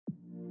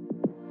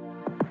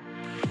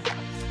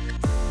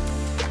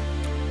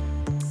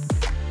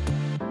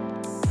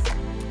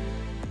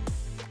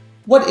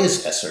What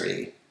is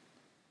SRE?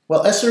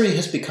 Well, SRE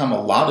has become a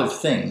lot of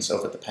things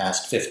over the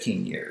past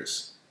 15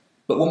 years.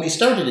 But when we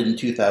started it in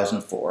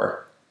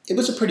 2004, it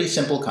was a pretty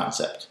simple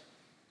concept.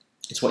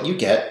 It's what you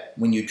get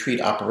when you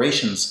treat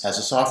operations as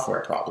a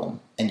software problem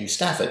and you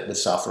staff it with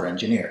software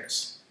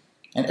engineers.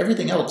 And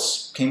everything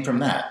else came from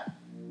that.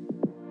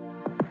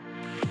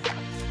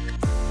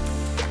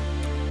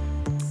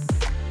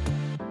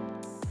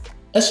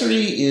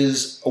 SRE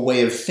is a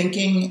way of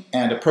thinking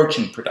and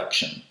approaching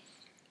production.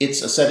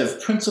 It's a set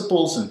of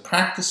principles and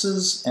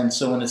practices, and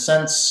so in a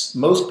sense,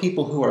 most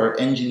people who are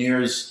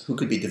engineers who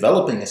could be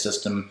developing a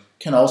system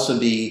can also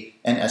be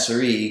an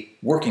SRE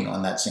working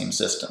on that same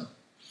system.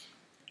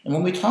 And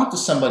when we talk to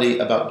somebody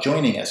about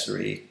joining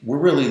SRE, we're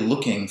really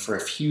looking for a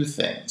few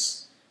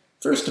things.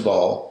 First of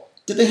all,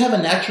 do they have a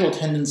natural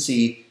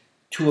tendency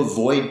to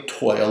avoid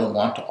toil and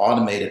want to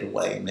automate it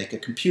away and make a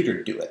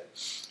computer do it,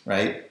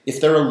 right? If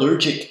they're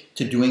allergic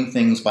to doing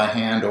things by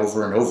hand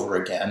over and over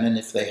again, and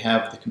if they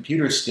have the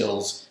computer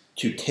skills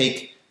to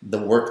take the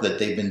work that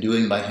they've been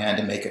doing by hand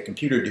and make a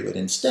computer do it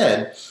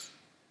instead,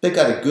 they've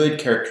got a good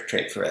character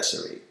trait for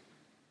SRE.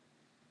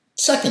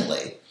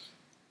 Secondly,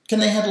 can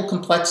they handle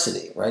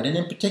complexity, right? And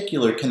in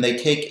particular, can they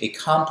take a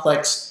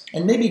complex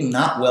and maybe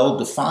not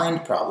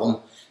well-defined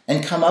problem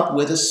and come up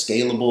with a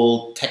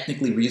scalable,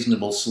 technically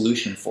reasonable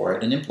solution for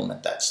it and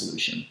implement that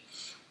solution?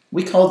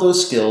 We call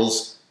those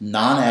skills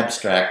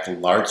non-abstract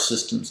large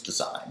systems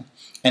design,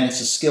 and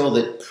it's a skill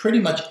that pretty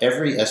much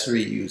every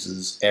SRE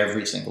uses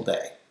every single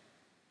day.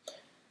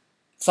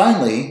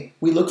 Finally,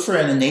 we look for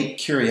an innate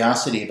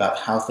curiosity about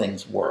how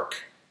things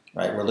work,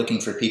 right? We're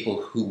looking for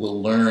people who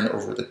will learn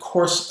over the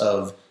course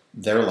of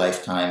their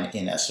lifetime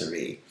in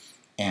SRE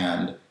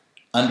and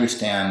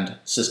understand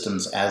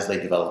systems as they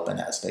develop and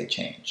as they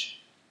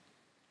change.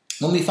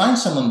 When we find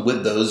someone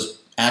with those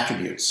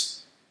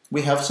attributes,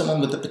 we have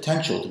someone with the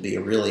potential to be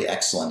a really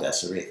excellent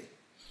SRE.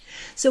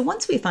 So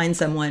once we find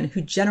someone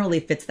who generally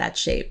fits that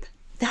shape,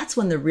 that's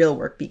when the real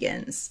work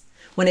begins.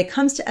 When it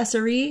comes to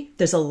SRE,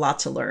 there's a lot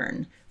to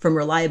learn, from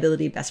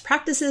reliability best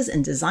practices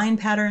and design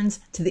patterns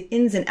to the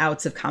ins and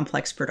outs of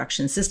complex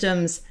production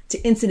systems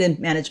to incident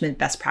management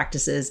best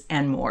practices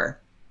and more.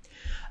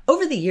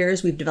 Over the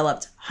years, we've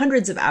developed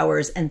hundreds of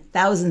hours and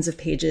thousands of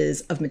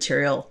pages of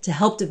material to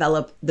help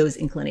develop those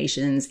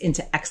inclinations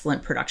into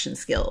excellent production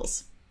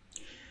skills.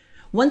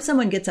 Once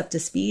someone gets up to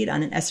speed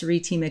on an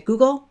SRE team at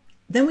Google,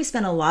 then we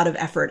spend a lot of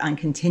effort on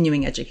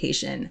continuing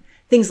education,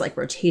 things like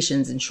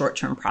rotations and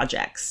short-term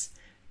projects.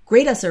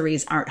 Great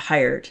SREs aren't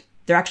hired.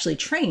 They're actually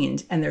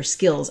trained, and their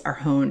skills are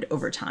honed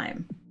over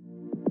time.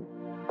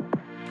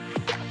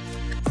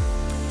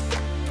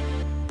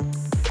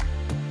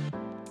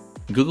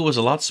 Google was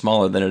a lot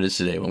smaller than it is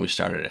today when we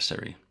started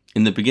SRE.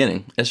 In the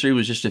beginning, SRE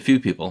was just a few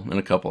people in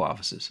a couple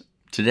offices.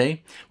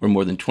 Today, we're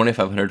more than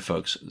 2,500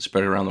 folks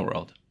spread around the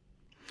world.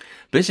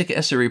 Basic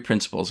SRE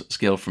principles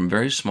scale from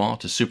very small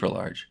to super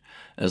large.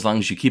 As long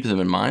as you keep them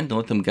in mind and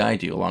let them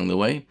guide you along the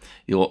way,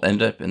 you will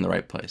end up in the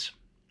right place.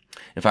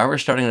 If I were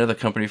starting another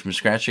company from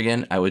scratch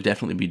again, I would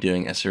definitely be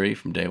doing SRE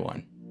from day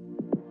one.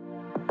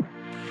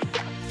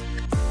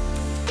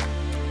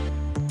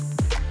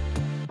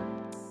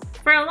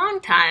 For a long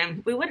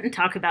time, we wouldn't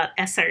talk about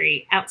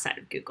SRE outside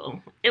of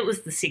Google. It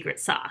was the secret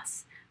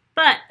sauce.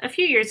 But a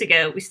few years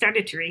ago, we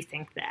started to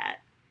rethink that.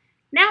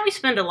 Now we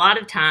spend a lot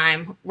of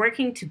time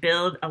working to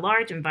build a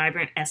large and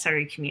vibrant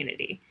SRE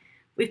community.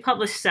 We've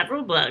published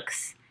several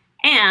books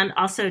and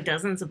also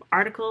dozens of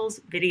articles,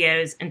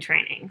 videos, and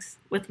trainings,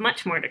 with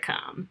much more to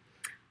come.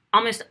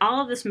 Almost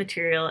all of this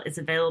material is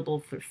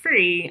available for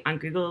free on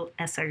Google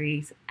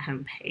SRE's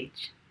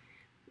homepage.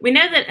 We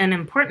know that an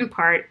important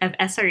part of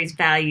SRE's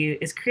value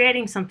is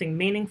creating something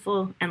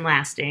meaningful and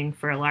lasting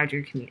for a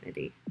larger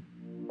community.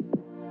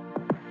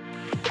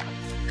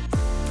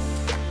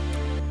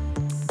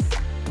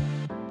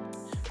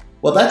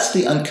 Well, that's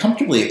the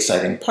uncomfortably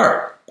exciting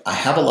part. I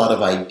have a lot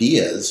of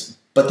ideas,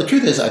 but the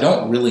truth is I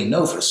don't really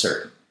know for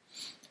certain.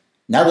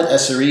 Now that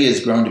SRE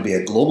has grown to be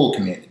a global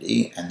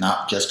community and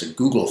not just a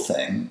Google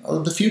thing,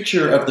 the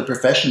future of the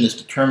profession is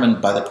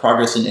determined by the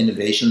progress and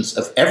innovations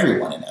of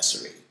everyone in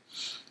SRE.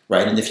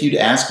 Right? And if you'd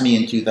asked me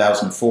in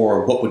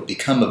 2004 what would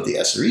become of the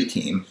SRE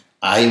team,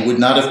 I would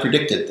not have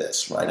predicted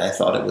this, right? I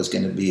thought it was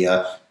going to be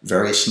a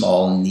very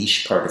small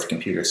niche part of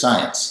computer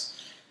science.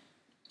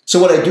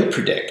 So what I do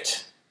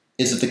predict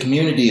is that the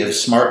community of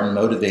smart and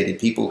motivated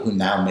people who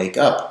now make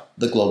up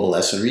the global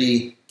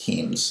SRE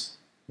teams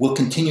will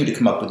continue to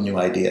come up with new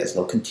ideas.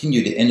 They'll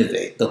continue to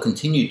innovate. They'll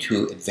continue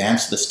to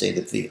advance the state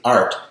of the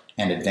art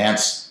and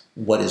advance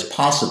what is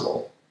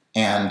possible.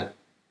 And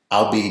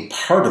I'll be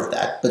part of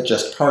that, but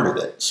just part of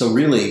it. So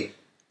really,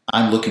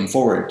 I'm looking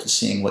forward to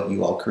seeing what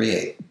you all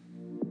create.